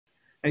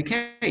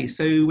Okay,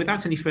 so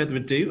without any further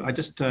ado, I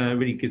just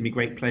really gives me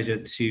great pleasure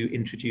to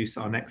introduce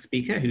our next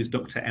speaker, who's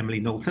Dr.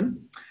 Emilee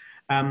Knowlton.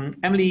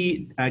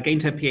 Emilee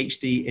gained her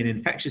PhD in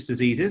infectious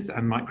diseases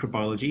and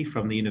microbiology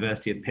from the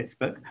University of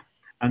Pittsburgh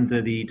under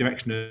the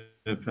direction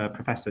of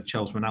Professor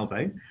Charles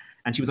Ronaldo,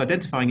 and she was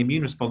identifying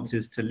immune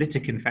responses to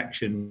lytic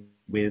infection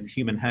with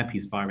human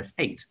herpes virus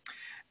 8.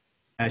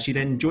 She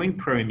then joined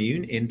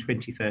ProImmune in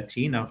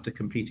 2013 after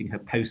completing her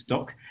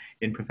postdoc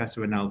in Professor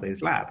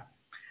Ronaldo's lab.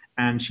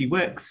 And she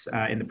works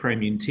in the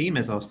ProImmune team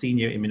as our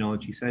senior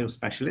immunology sales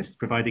specialist,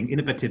 providing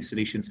innovative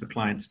solutions for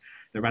clients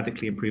that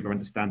radically improve our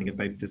understanding of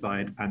both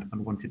desired and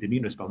unwanted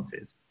immune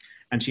responses.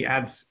 And she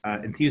adds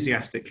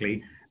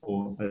enthusiastically,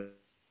 or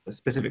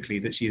specifically,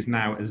 that she is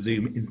now a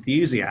Zoom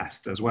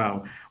enthusiast as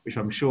well, which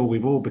I'm sure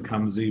we've all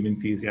become Zoom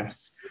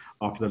enthusiasts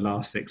after the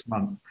last 6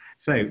 months.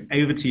 So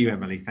over to you,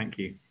 Emilee. Thank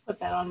you. Put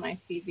that on my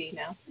CV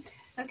now.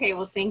 Okay,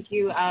 well, thank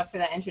you for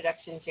that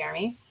introduction,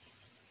 Jeremy.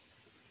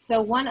 So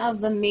one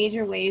of the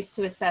major ways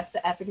to assess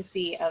the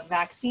efficacy of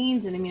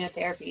vaccines and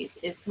immunotherapies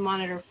is to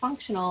monitor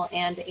functional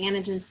and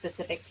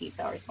antigen-specific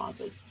T-cell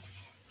responses.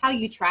 How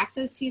you track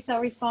those T-cell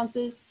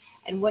responses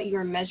and what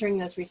you're measuring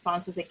those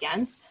responses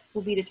against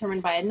will be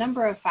determined by a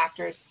number of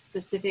factors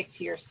specific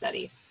to your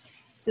study.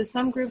 So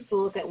some groups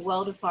will look at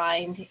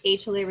well-defined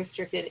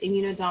HLA-restricted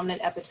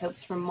immunodominant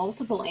epitopes from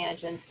multiple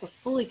antigens to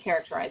fully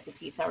characterize a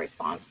T-cell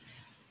response,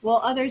 while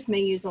others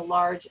may use a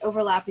large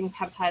overlapping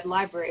peptide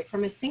library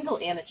from a single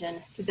antigen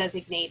to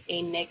designate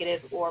a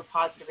negative or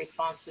positive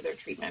response to their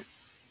treatment.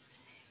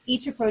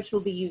 Each approach will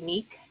be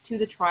unique to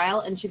the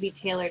trial and should be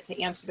tailored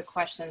to answer the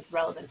questions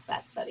relevant to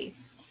that study.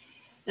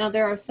 Now,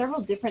 there are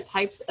several different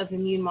types of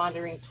immune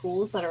monitoring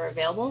tools that are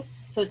available,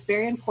 so it's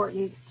very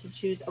important to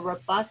choose a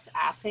robust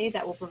assay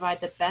that will provide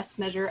the best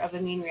measure of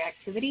immune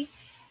reactivity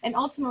and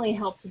ultimately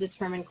help to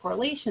determine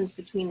correlations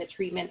between the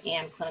treatment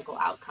and clinical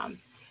outcome.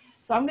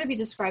 So I'm going to be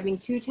describing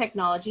two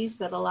technologies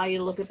that allow you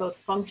to look at both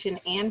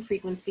function and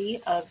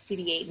frequency of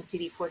CD8 and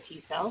CD4 T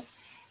cells.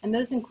 And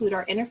those include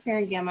our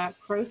interferon gamma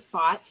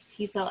ProSpot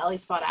T cell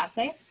ELISpot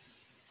assay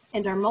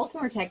and our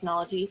multimer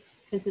technology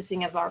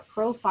consisting of our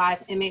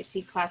Pro5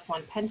 MHC class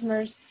 1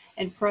 Pentamers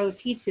and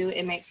Pro-T2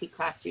 MHC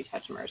class 2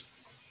 Tetramers.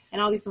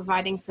 And I'll be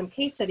providing some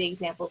case study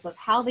examples of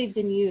how they've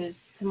been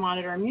used to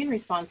monitor immune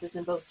responses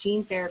in both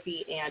gene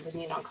therapy and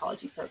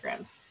immune-oncology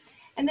programs.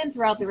 And then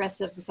throughout the rest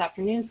of this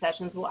afternoon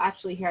sessions, we'll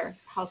actually hear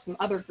how some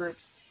other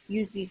groups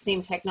use these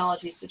same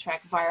technologies to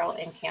track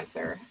viral and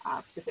cancer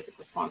specific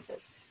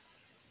responses.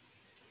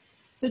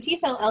 So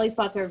T-cell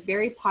ELISpots are a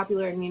very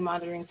popular immune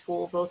monitoring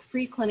tool, both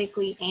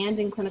preclinically and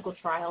in clinical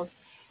trials,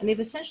 and they've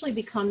essentially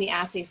become the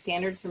assay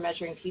standard for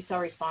measuring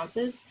T-cell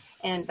responses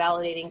and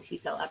validating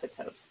T-cell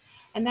epitopes.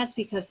 And that's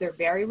because they're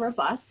very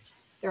robust,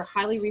 they're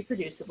highly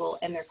reproducible,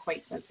 and they're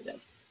quite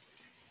sensitive.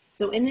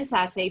 So in this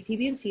assay,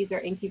 PBMCs are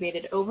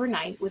incubated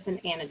overnight with an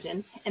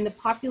antigen, and the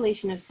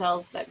population of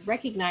cells that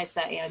recognize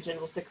that antigen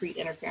will secrete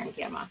interferon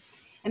gamma.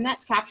 And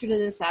that's captured in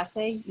this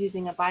assay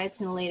using a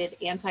biotinylated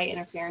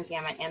anti-interferon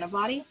gamma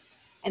antibody,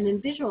 and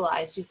then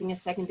visualized using a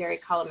secondary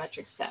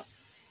colorimetric step.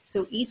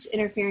 So each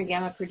interferon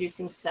gamma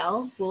producing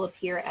cell will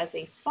appear as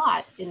a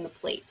spot in the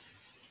plate.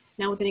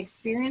 Now with an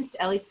experienced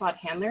ELISpot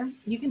handler,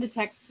 you can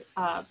detect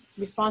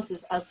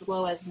responses as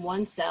low as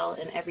 1 cell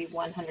in every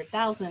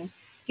 100,000,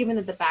 given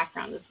that the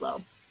background is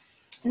low.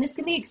 And this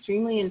can be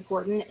extremely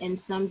important in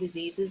some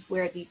diseases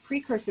where the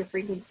precursor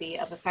frequency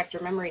of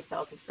effector memory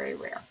cells is very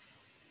rare.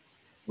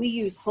 We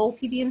use whole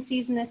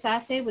PBMCs in this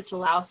assay, which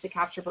allow us to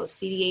capture both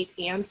CD8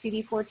 and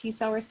CD4 T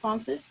cell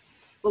responses,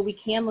 but we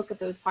can look at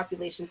those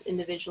populations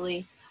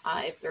individually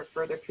if they're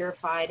further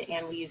purified,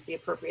 and we use the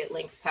appropriate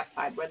length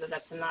peptide, whether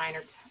that's a 9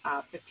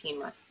 or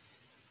 15-mer.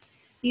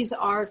 These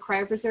are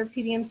cryopreserved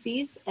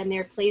PBMCs, and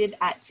they're plated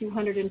at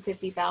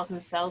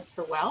 250,000 cells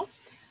per well.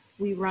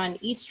 We run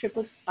each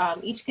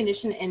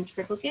condition in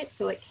triplicate,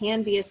 so it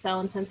can be a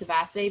cell-intensive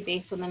assay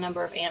based on the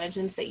number of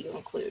antigens that you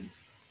include.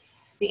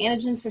 The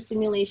antigens for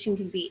simulation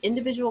can be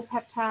individual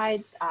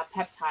peptides,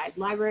 peptide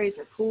libraries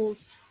or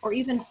pools, or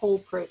even whole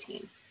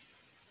protein.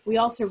 We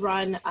also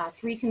run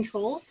 3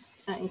 controls,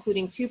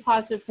 including 2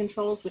 positive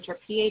controls, which are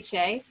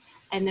PHA,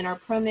 and then our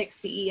ProMix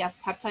CEF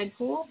peptide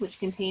pool, which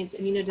contains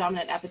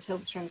immunodominant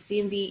epitopes from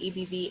CMV,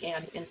 EBV,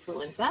 and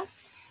influenza.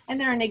 And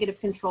then our negative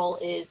control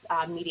is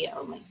media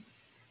only.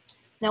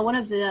 Now, one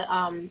of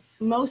the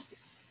most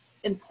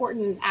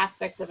important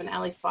aspects of an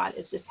ELISpot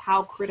is just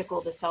how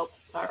critical the cell,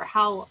 or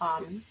how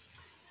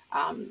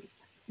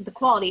the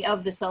quality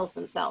of the cells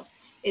themselves.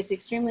 It's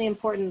extremely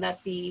important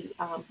that the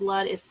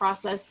blood is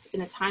processed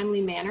in a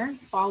timely manner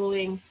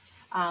following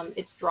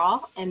its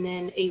draw, and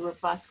then a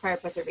robust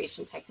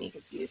cryopreservation technique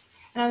is used.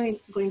 And I'm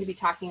going to be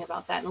talking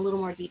about that in a little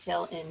more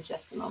detail in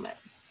just a moment.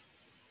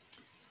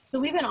 So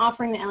we've been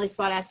offering the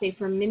ELISpot assay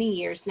for many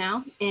years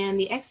now, and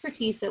the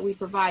expertise that we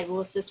provide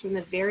will assist from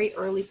the very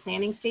early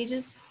planning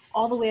stages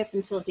all the way up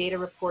until data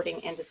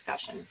reporting and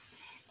discussion.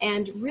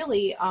 And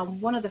really,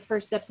 one of the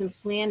first steps in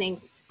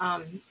planning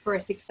for a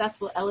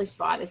successful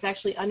ELISpot is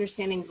actually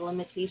understanding the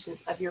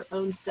limitations of your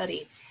own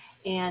study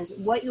and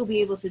what you'll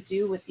be able to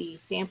do with the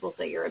samples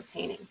that you're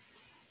obtaining.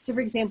 So for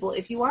example,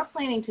 if you are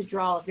planning to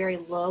draw a very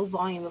low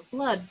volume of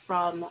blood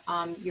from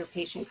your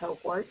patient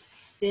cohort,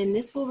 then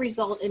this will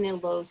result in a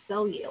low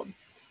cell yield,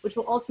 which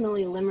will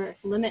ultimately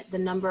limit the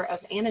number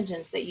of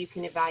antigens that you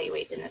can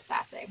evaluate in this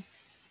assay.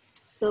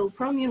 So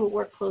ProImmune will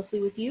work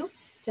closely with you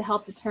to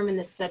help determine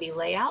the study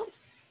layout,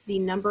 the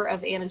number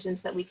of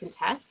antigens that we can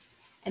test,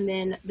 and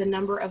then the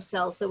number of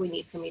cells that we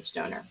need from each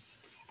donor.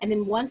 And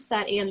then once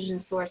that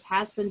antigen source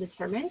has been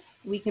determined,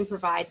 we can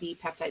provide the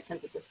peptide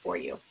synthesis for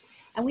you.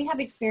 And we have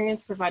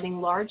experience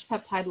providing large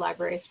peptide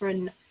libraries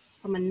from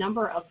a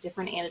number of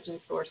different antigen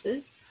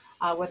sources,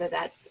 whether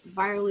that's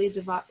virally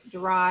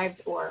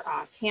derived or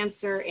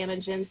cancer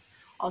antigens,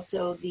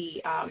 also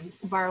the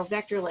viral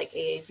vector like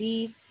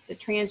AAV, the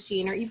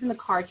transgene, or even the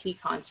CAR-T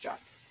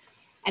construct.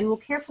 And we'll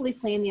carefully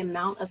plan the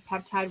amount of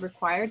peptide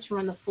required to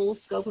run the full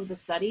scope of the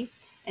study,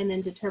 and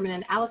then determine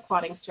an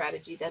aliquoting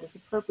strategy that is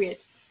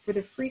appropriate for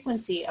the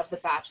frequency of the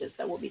batches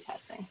that we'll be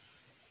testing.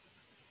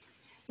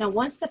 Now,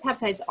 once the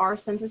peptides are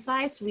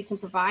synthesized, we can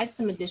provide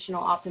some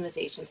additional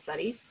optimization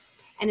studies.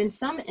 And in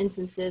some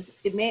instances,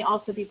 it may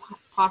also be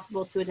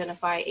possible to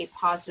identify a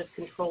positive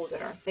control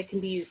donor that can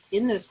be used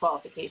in those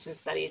qualification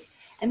studies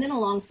and then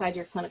alongside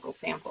your clinical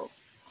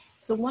samples.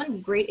 So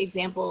one great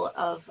example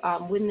of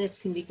when this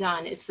can be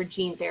done is for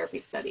gene therapy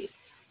studies,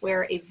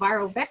 where a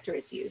viral vector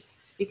is used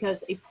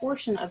because a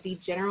portion of the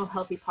general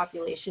healthy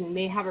population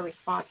may have a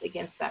response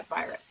against that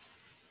virus.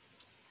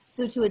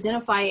 So to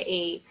identify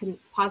a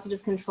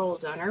positive control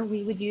donor,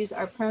 we would use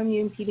our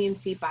ProImmune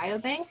PBMC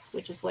biobank,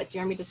 which is what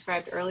Jeremy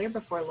described earlier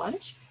before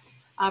lunch.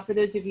 For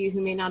those of you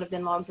who may not have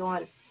been logged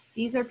on,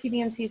 these are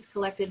PBMCs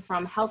collected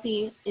from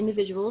healthy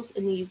individuals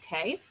in the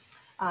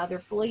UK. They're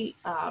fully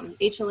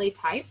HLA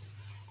typed,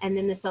 and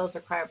then the cells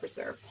are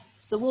cryopreserved.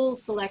 So we'll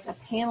select a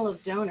panel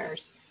of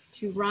donors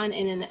to run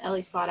in an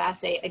ELISpot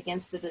assay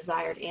against the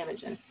desired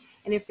antigen.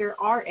 And if there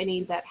are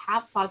any that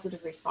have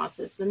positive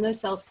responses, then those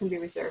cells can be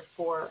reserved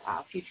for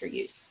future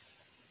use.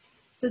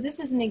 So this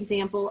is an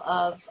example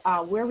of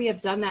where we have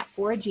done that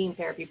for a gene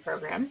therapy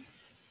program.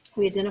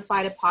 We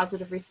identified a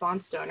positive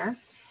response donor,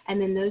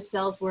 and then those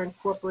cells were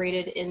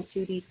incorporated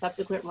into the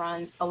subsequent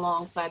runs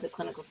alongside the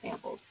clinical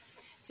samples.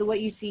 So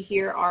what you see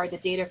here are the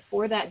data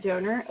for that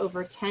donor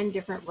over 10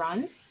 different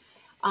runs.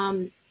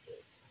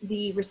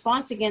 The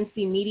response against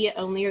the immediate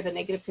only or the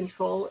negative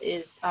control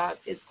is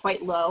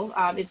quite low.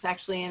 It's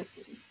actually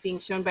being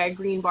shown by a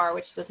green bar,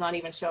 which does not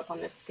even show up on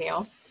this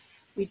scale.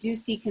 We do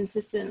see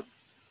consistent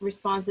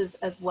responses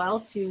as well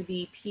to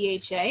the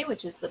PHA,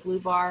 which is the blue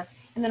bar,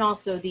 and then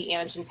also the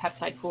antigen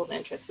peptide pool of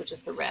interest, which is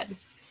the red.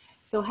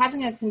 So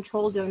having a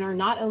control donor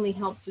not only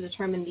helps to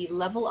determine the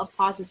level of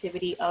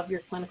positivity of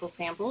your clinical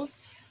samples,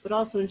 but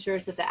also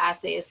ensures that the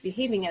assay is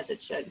behaving as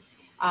it should.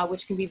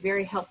 Which can be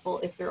very helpful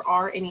if there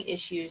are any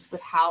issues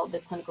with how the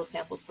clinical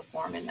samples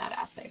perform in that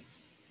assay.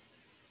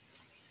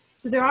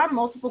 So there are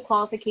multiple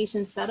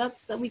qualification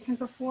setups that we can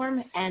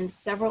perform and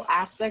several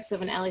aspects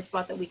of an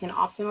ELISpot that we can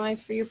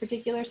optimize for your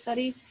particular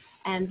study,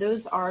 and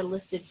those are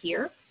listed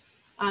here.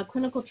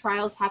 Clinical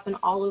trials happen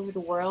all over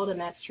the world,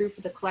 and that's true for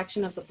the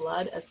collection of the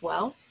blood as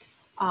well.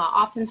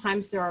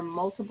 Oftentimes there are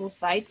multiple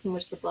sites in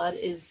which the blood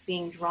is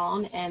being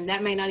drawn, and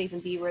that may not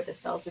even be where the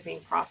cells are being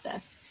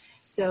processed.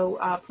 So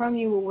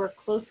ProImmune will work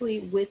closely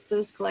with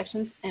those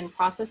collections and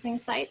processing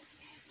sites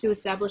to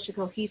establish a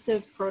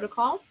cohesive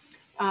protocol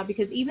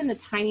because even the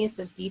tiniest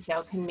of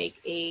detail can make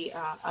a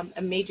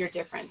major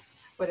difference,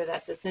 whether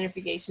that's a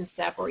centrifugation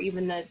step or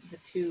even the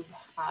tube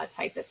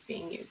type that's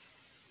being used.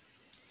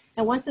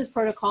 And once those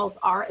protocols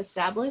are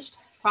established,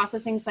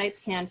 processing sites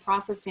can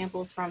process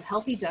samples from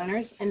healthy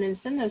donors and then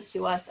send those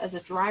to us as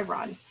a dry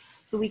run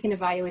so we can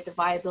evaluate the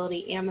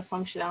viability and the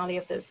functionality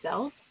of those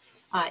cells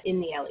in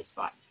the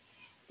ELISpot.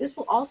 This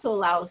will also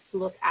allow us to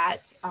look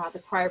at the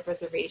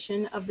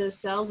cryopreservation of those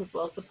cells as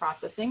well as the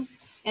processing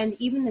and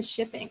even the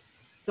shipping.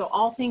 So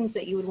all things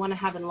that you would want to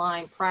have in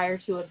line prior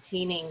to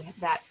obtaining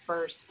that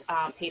first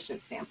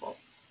patient sample.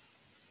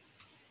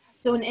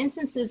 So in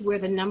instances where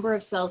the number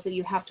of cells that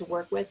you have to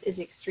work with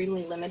is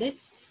extremely limited,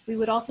 we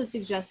would also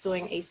suggest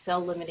doing a cell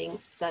limiting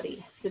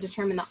study to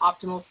determine the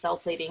optimal cell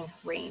plating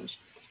range.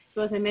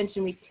 So as I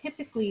mentioned, we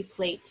typically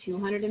plate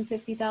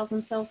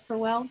 250,000 cells per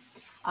well.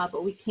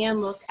 But we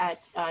can look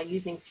at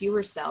using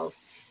fewer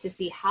cells to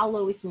see how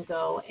low we can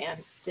go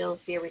and still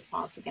see a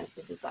response against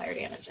the desired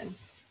antigen.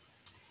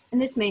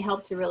 And this may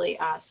help to really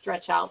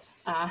stretch out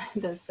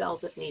those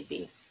cells if need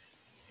be.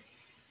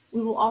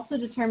 We will also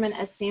determine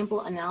a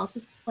sample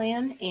analysis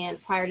plan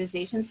and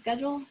prioritization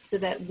schedule so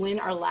that when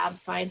our lab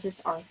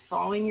scientists are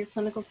thawing your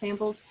clinical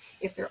samples,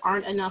 if there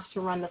aren't enough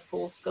to run the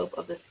full scope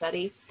of the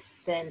study,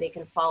 then they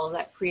can follow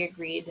that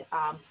pre-agreed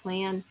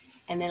plan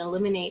and then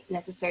eliminate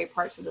necessary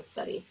parts of the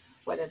study,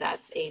 whether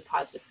that's a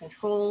positive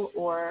control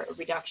or a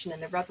reduction in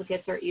the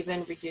replicates or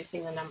even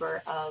reducing the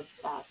number of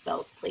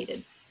cells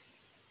plated.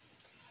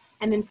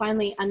 And then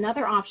finally,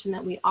 another option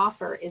that we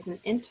offer is an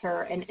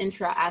inter and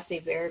intra-assay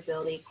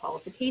variability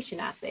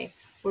qualification assay,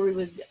 where we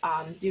would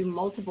do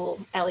multiple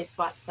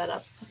ELISpot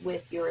setups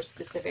with your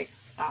specific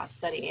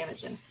study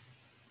antigen.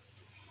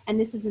 And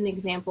this is an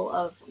example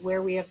of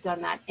where we have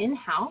done that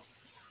in-house.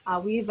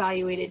 We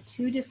evaluated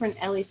 2 different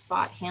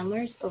ELISpot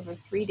handlers over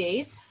 3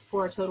 days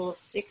for a total of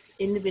 6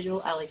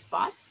 individual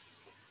ELISpots.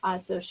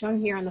 So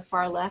shown here on the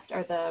far left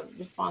are the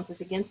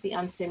responses against the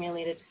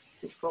unstimulated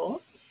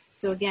control.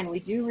 So again, we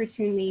do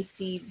routinely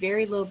see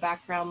very low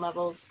background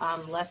levels,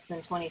 less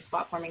than 20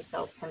 spot-forming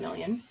cells per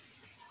million.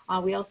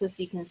 We also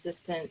see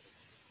consistent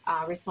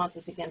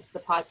responses against the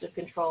positive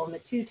control and the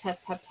 2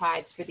 test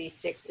peptides for these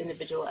 6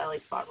 individual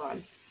ELISpot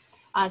runs.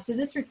 So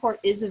this report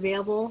is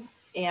available,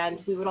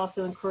 and we would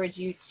also encourage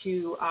you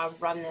to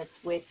run this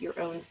with your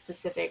own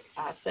specific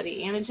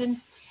study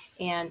antigen.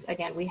 And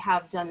again, we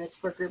have done this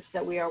for groups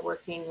that we are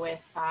working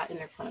with in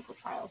their clinical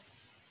trials.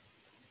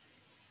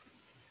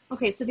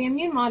 Okay, so the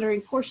immune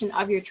monitoring portion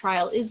of your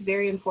trial is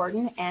very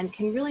important and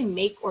can really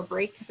make or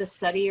break the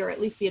study, or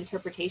at least the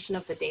interpretation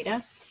of the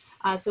data.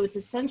 So it's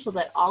essential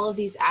that all of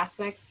these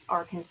aspects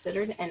are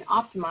considered and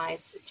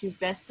optimized to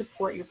best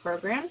support your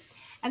program.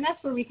 And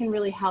that's where we can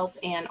really help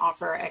and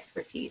offer our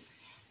expertise.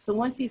 So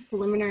once these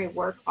preliminary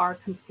work are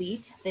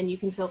complete, then you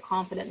can feel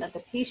confident that the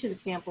patient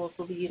samples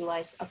will be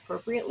utilized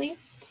appropriately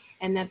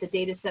and that the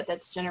data set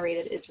that's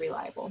generated is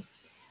reliable.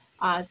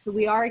 So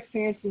we are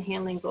experienced in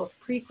handling both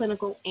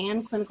preclinical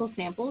and clinical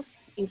samples,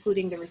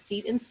 including the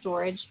receipt and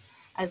storage,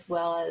 as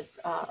well as,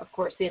 of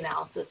course, the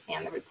analysis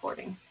and the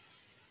reporting.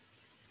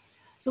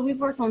 So we've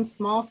worked on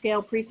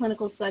small-scale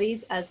preclinical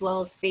studies, as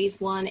well as phase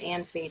 1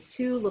 and phase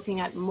 2, looking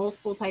at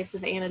multiple types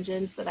of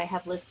antigens that I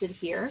have listed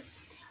here.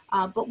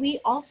 But we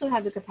also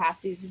have the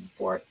capacity to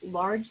support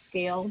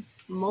large-scale,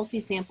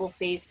 multi-sample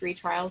phase 3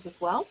 trials as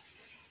well.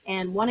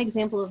 And one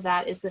example of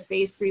that is the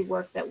phase 3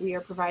 work that we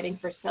are providing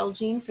for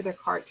Celgene for their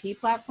CAR-T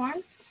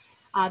platform.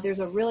 There's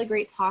a really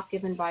great talk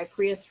given by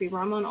Priya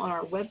Sriramon on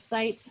our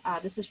website.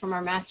 This is from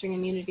our Mastering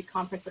Immunity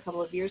conference a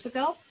couple of years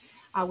ago,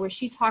 where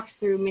she talks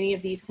through many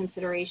of these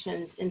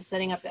considerations in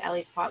setting up the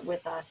ELISpot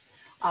with us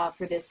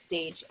for this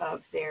stage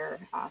of their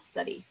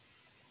study.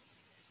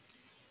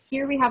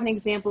 Here we have an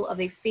example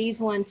of a phase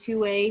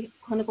 1/2A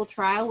clinical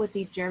trial with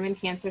the German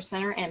Cancer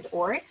Center and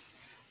ORIX,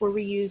 where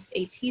we used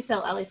a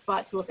T-cell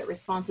ELISpot to look at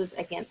responses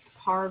against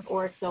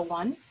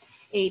PARV-ORX01,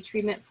 a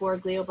treatment for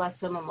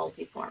glioblastoma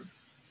multiforme.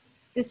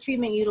 This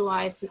treatment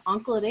utilized an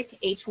oncolytic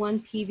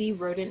H1PV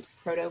rodent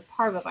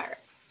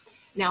protoparvovirus.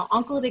 Now,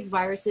 oncolytic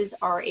viruses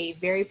are a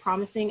very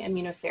promising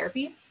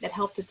immunotherapy that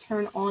help to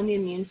turn on the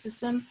immune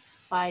system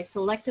by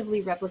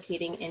selectively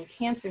replicating in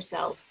cancer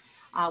cells,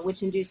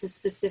 which induces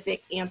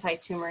specific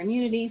anti-tumor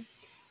immunity.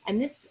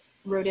 And this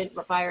rodent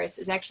virus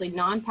is actually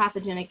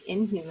non-pathogenic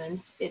in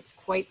humans. It's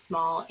quite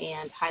small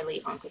and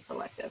highly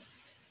oncoselective.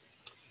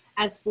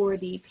 As for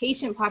the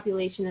patient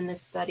population in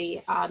this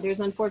study, there's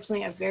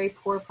unfortunately a very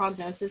poor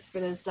prognosis for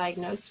those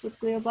diagnosed with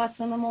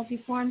glioblastoma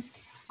multiforme.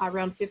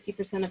 Around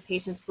 50% of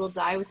patients will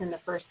die within the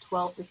first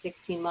 12 to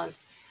 16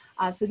 months.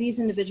 So these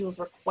individuals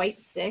were quite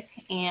sick,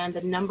 and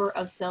the number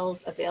of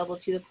cells available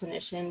to the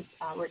clinicians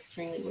were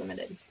extremely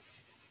limited.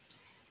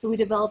 So we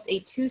developed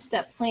a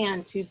 2-step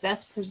plan to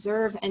best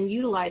preserve and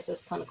utilize those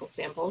clinical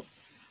samples.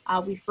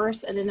 We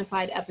first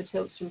identified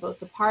epitopes from both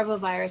the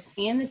parvovirus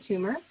and the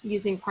tumor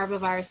using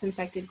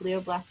parvovirus-infected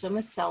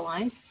glioblastoma cell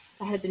lines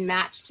that had been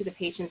matched to the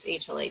patient's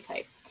HLA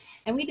type.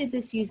 And we did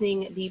this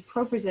using the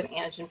ProPresent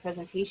Antigen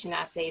Presentation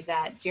assay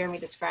that Jeremy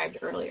described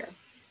earlier.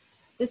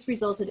 This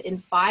resulted in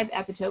 5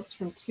 epitopes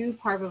from 2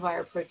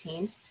 parvovirus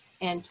proteins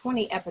and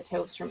 20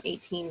 epitopes from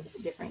 18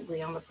 different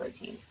glioma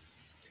proteins.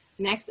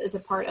 Next, as a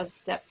part of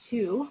step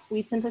 2,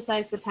 we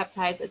synthesized the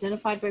peptides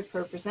identified by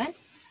ProPresent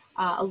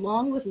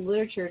along with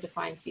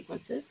literature-defined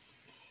sequences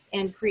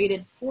and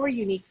created 4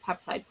 unique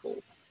peptide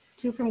pools,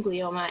 2 from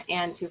glioma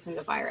and 2 from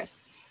the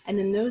virus. And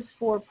then those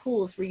 4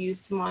 pools were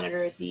used to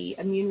monitor the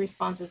immune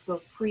responses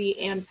both pre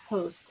and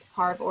post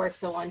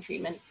PARV-ORX01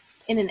 treatment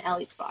in an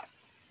ELISpot.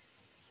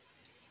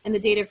 And the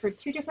data for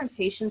 2 different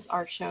patients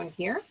are shown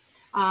here.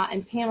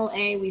 In panel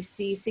A, we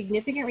see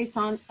significant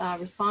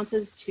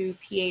responses to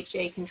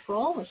PHA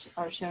control, which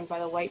are shown by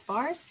the white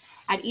bars,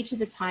 at each of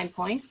the time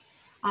points.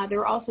 There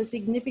were also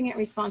significant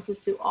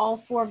responses to all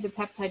 4 of the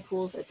peptide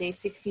pools at day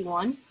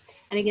 61.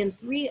 And again,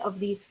 3 of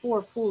these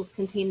 4 pools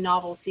contain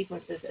novel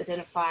sequences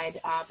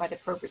identified by the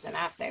ProPresent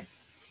assay.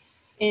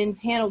 In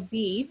panel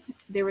B,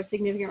 there were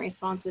significant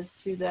responses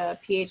to the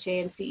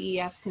PHA and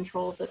CEF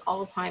controls at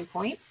all time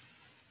points.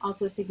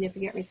 Also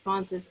significant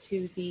responses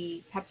to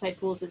the peptide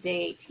pools at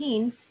day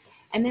 18,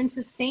 and then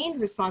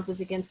sustained responses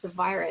against the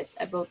virus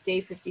at both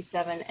day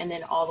 57 and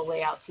then all the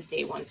way out to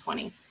day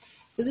 120.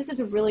 So this is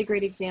a really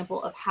great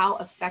example of how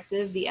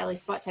effective the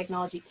ELISpot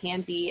technology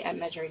can be at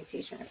measuring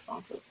patient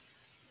responses.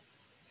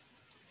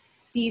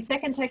 The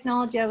second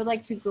technology I would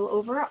like to go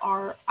over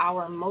are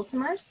our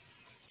multimers.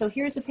 So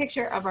here's a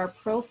picture of our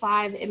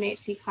Pro5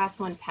 MHC class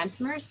 1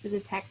 pentamers to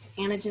detect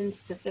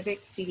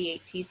antigen-specific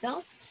CD8 T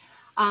cells.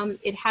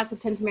 It has a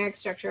pentameric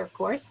structure, of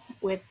course,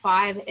 with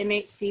 5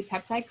 MHC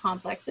peptide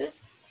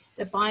complexes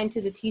that bind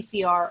to the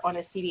TCR on a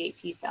CD8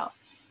 T cell.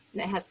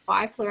 And it has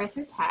 5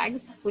 fluorescent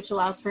tags, which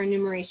allows for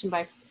enumeration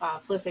by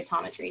flow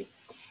cytometry,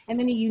 and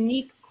then a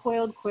unique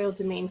coiled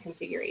domain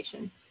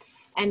configuration.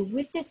 And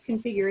with this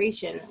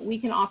configuration, we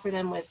can offer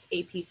them with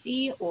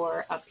APC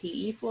or a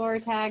PE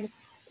fluoride tag,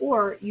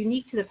 or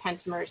unique to the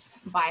pentamers,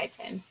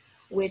 biotin,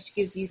 which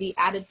gives you the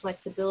added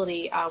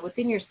flexibility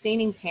within your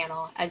staining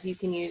panel, as you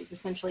can use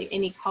essentially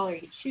any color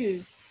you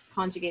choose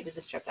conjugated to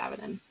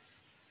streptavidin.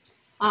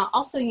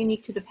 Also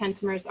unique to the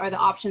pentamers are the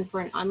option for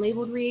an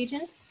unlabeled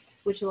reagent,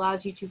 which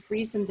allows you to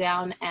freeze them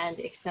down and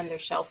extend their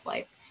shelf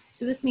life.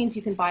 So this means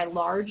you can buy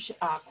large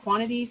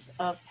quantities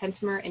of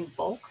pentamer in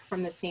bulk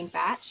from the same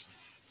batch,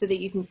 so that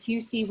you can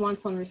QC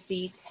once on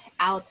receipt,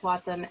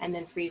 aliquot them, and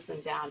then freeze them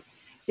down.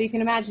 So you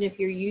can imagine if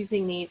you're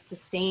using these to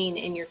stain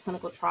in your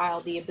clinical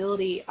trial, the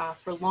ability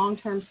for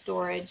long-term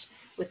storage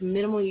with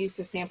minimal use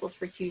of samples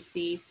for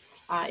QC,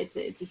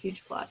 it's a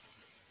huge plus.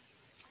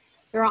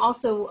 There are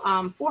also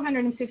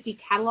 450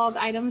 catalog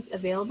items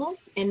available,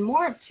 and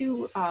more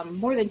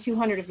than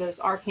 200 of those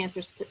are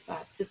cancer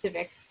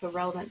specific, so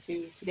relevant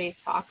to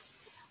today's talk.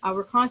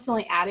 We're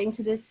constantly adding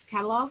to this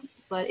catalog,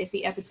 but if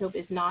the epitope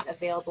is not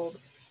available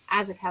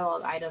as a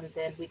catalog item,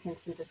 then we can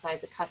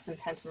synthesize a custom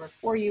pentamer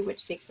for you,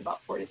 which takes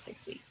about 4 to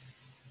 6 weeks.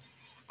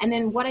 And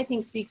then what I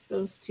think speaks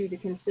most to the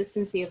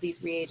consistency of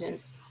these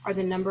reagents are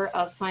the number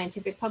of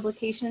scientific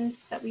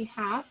publications that we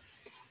have.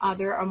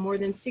 There are more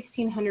than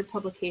 1,600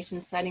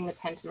 publications citing the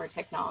pentamer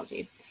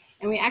technology.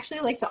 And we actually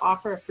like to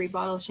offer a free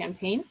bottle of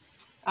champagne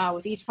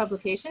with each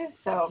publication,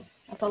 so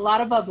that's a lot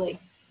of bubbly.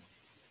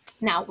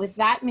 Now, with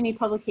that many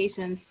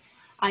publications,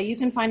 you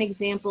can find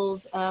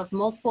examples of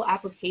multiple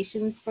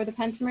applications for the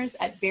pentamers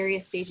at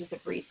various stages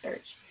of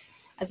research.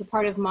 As a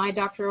part of my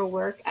doctoral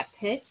work at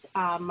Pitt,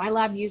 my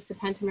lab used the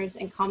pentamers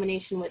in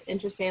combination with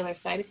intracellular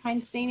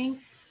cytokine staining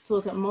to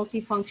look at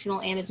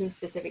multifunctional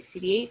antigen-specific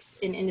CD8s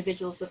in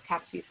individuals with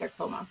Kaposi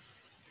sarcoma.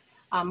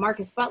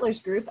 Marcus Butler's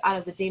group out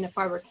of the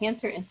Dana-Farber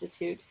Cancer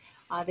Institute,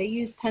 they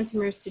used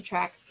pentamers to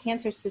track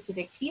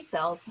cancer-specific T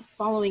cells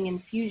following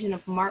infusion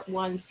of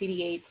MART1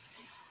 CD8s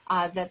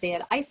that they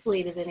had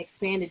isolated and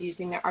expanded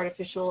using their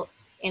artificial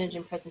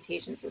antigen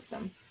presentation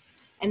system.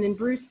 And then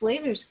Bruce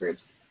Blazer's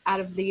groups out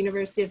of the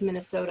University of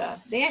Minnesota,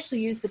 they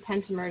actually used the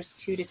pentamers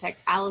to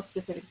detect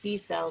allospecific B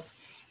cells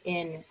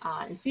in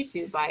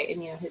situ by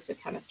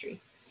immunohistochemistry.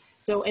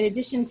 So in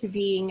addition to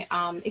being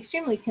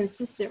extremely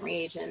consistent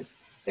reagents,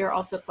 they're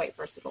also quite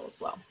versatile as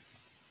well.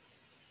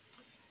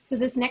 So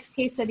this next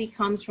case study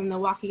comes from the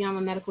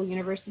Wakayama Medical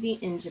University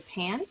in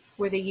Japan,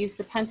 where they used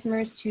the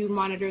pentamers to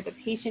monitor the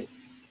patient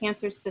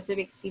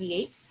cancer-specific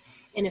CD8s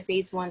in a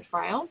phase 1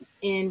 trial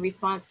in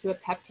response to a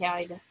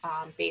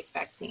peptide-based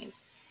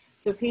vaccines.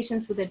 So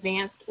patients with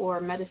advanced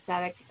or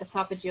metastatic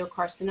esophageal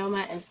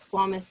carcinoma and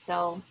squamous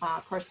cell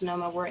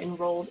carcinoma were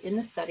enrolled in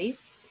the study.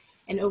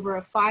 And over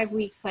a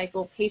 5-week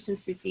cycle,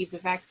 patients received the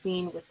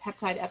vaccine with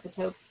peptide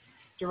epitopes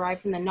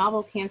derived from the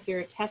novel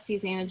cancer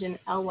testis antigen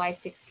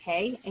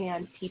LY6K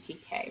and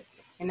TTK.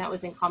 And that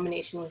was in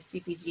combination with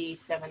CpG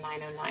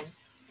 7909.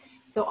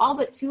 So all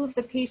but 2 of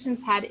the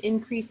patients had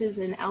increases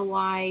in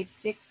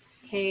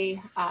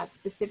LY6K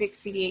specific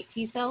CD8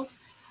 T cells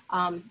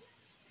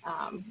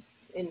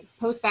in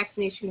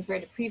post-vaccination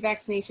compared to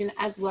pre-vaccination,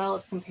 as well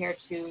as compared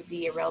to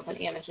the irrelevant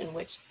antigen,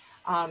 which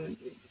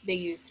they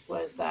used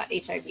was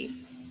HIV.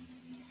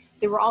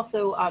 There were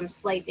also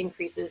slight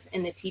increases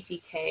in the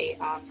TTK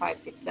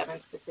 567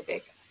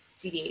 specific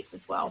CD8s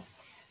as well.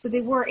 So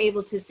they were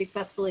able to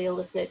successfully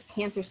elicit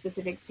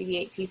cancer-specific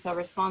CD8 T cell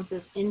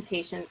responses in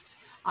patients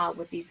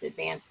with these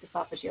advanced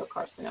esophageal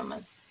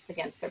carcinomas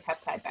against their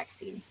peptide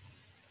vaccines.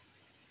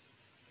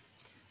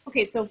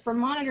 Okay, so for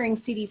monitoring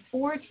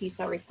CD4 T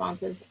cell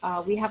responses,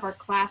 we have our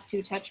class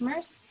 2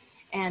 tetramers,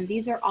 and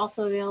these are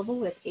also available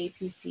with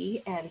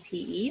APC and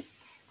PE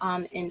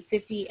in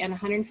 50 and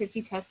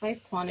 150 test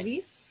size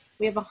quantities.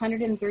 We have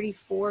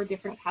 134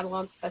 different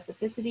catalog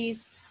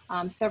specificities,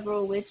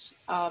 several of which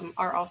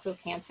are also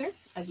cancer,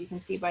 as you can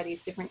see by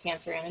these different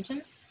cancer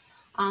antigens.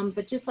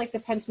 But just like the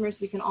pentamers,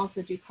 we can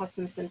also do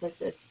custom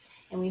synthesis,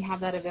 and we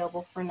have that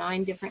available for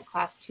 9 different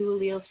class 2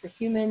 alleles for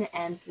human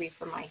and 3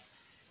 for mice.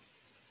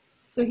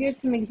 So here's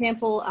some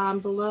example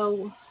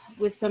below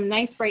with some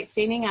nice bright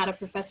staining out of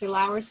Professor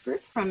Lauer's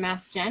group from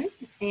Mass Gen.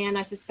 And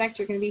I suspect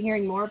you're going to be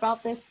hearing more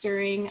about this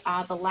during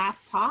the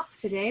last talk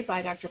today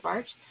by Dr.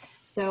 Barch.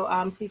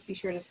 So please be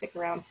sure to stick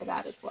around for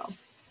that as well.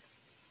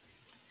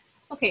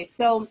 Okay,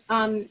 so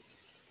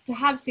to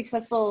have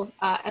successful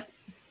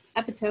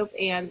epitope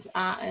and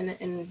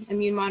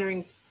immune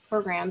monitoring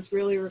programs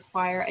really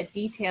require a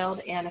detailed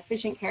and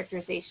efficient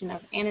characterization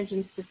of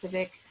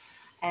antigen-specific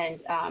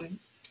and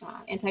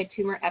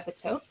anti-tumor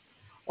epitopes,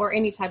 or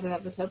any type of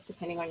epitope,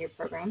 depending on your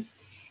program.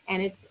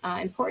 And it's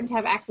important to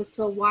have access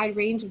to a wide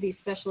range of these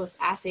specialist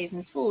assays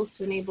and tools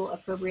to enable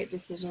appropriate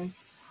decision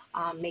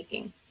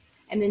making.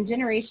 And then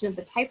generation of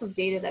the type of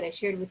data that I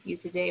shared with you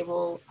today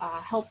will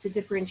help to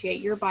differentiate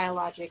your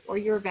biologic or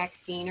your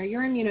vaccine or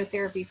your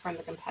immunotherapy from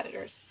the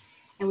competitors.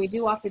 And we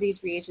do offer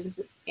these reagents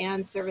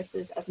and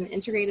services as an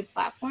integrated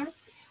platform,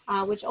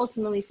 which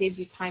ultimately saves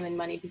you time and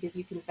money because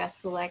you can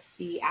best select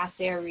the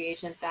assay or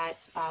reagent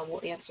that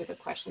will answer the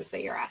questions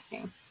that you're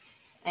asking.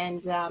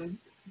 And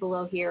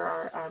below here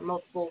are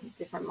multiple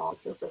different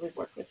molecules that we've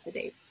worked with to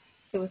date.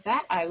 So with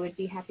that, I would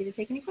be happy to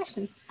take any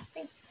questions.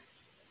 Thanks.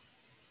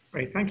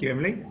 Great, thank you,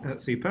 Emilee.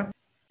 That's super.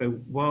 So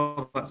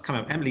while that's come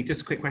up, Emilee,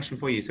 just a quick question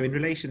for you. So in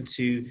relation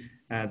to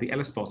the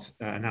ELISpot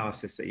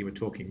analysis that you were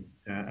talking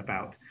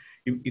about,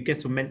 you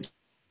guess mentioned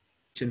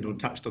or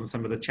touched on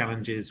some of the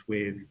challenges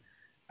with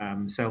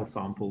cell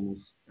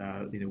samples,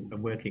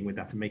 and working with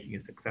that and making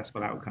a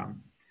successful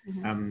outcome.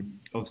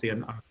 Obviously,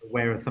 I'm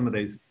aware of some of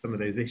those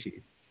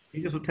issues. Can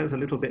you just sort of tell us a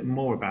little bit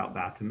more about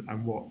that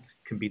and what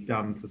can be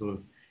done to sort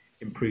of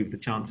improve the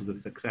chances of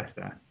success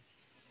there?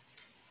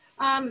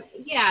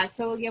 Yeah,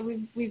 so yeah,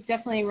 we've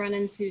definitely run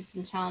into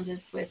some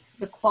challenges with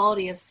the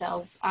quality of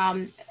cells.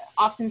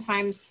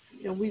 Oftentimes,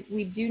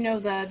 we do know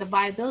the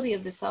viability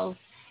of the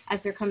cells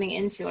as they're coming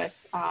into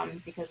us,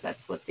 because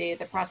that's what the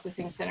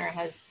processing center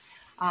has,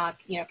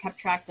 kept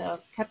track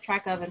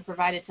of and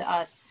provided to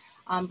us.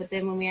 But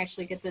then when we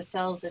actually get the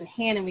cells in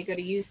hand and we go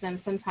to use them,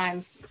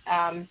 sometimes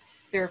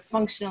they're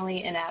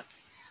functionally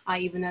inept,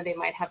 even though they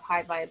might have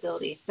high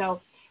viability.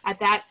 So at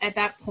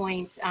that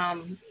point,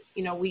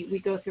 we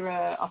go through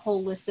a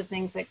whole list of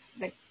things that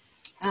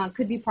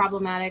could be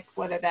problematic,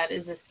 whether that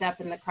is a step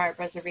in the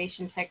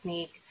cryopreservation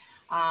technique,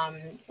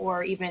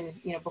 or even,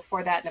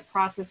 before that in the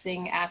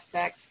processing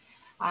aspect.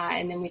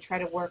 And then we try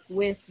to work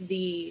with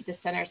the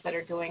centers that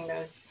are doing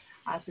those,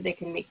 so they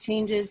can make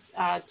changes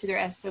to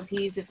their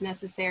SOPs if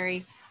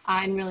necessary,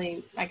 and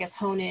really, I guess,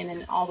 hone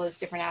in all those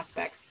different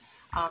aspects.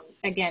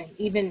 Again,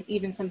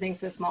 even something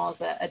so small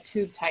as a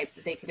tube type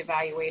that they could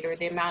evaluate, or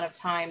the amount of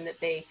time that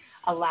they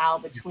allow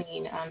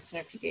between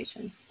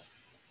centrifugations.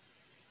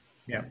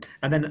 Yeah,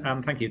 and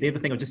then thank you. The other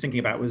thing I was just thinking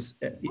about was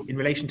in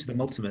relation to the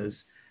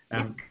multimers.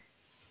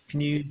 Can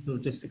you sort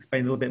of just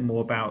explain a little bit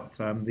more about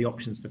the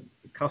options for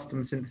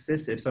custom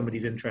synthesis if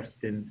somebody's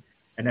interested in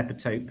an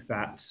epitope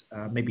that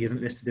maybe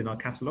isn't listed in our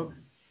catalog?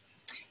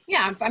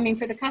 Yeah, I mean,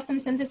 for the custom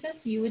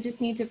synthesis, you would just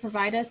need to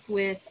provide us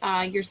with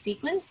your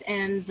sequence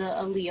and the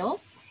allele.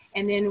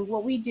 And then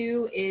what we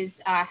do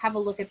is have a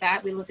look at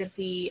that. We look at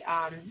the,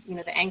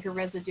 the anchor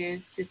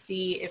residues to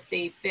see if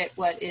they fit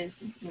what is,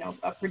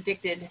 a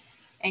predicted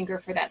anchor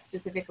for that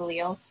specific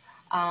allele.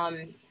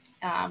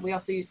 We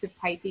also use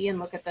SIP-Pythie and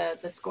look at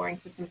the scoring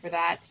system for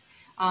that.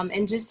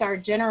 And just our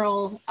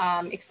general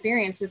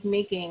experience with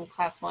making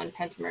class 1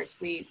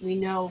 pentamers. We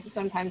know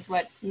sometimes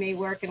what may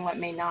work and what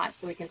may not,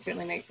 so we can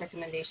certainly make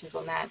recommendations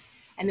on that.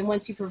 And then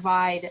once you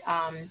provide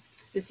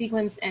the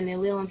sequence and the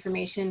allele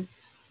information,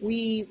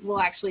 we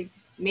will actually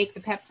make the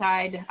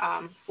peptide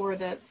for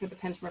the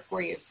pentamer for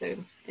you. So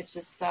it's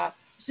just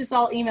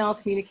all email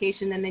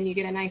communication, and then you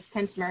get a nice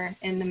pentamer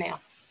in the mail.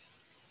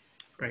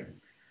 Great,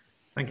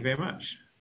 thank you very much.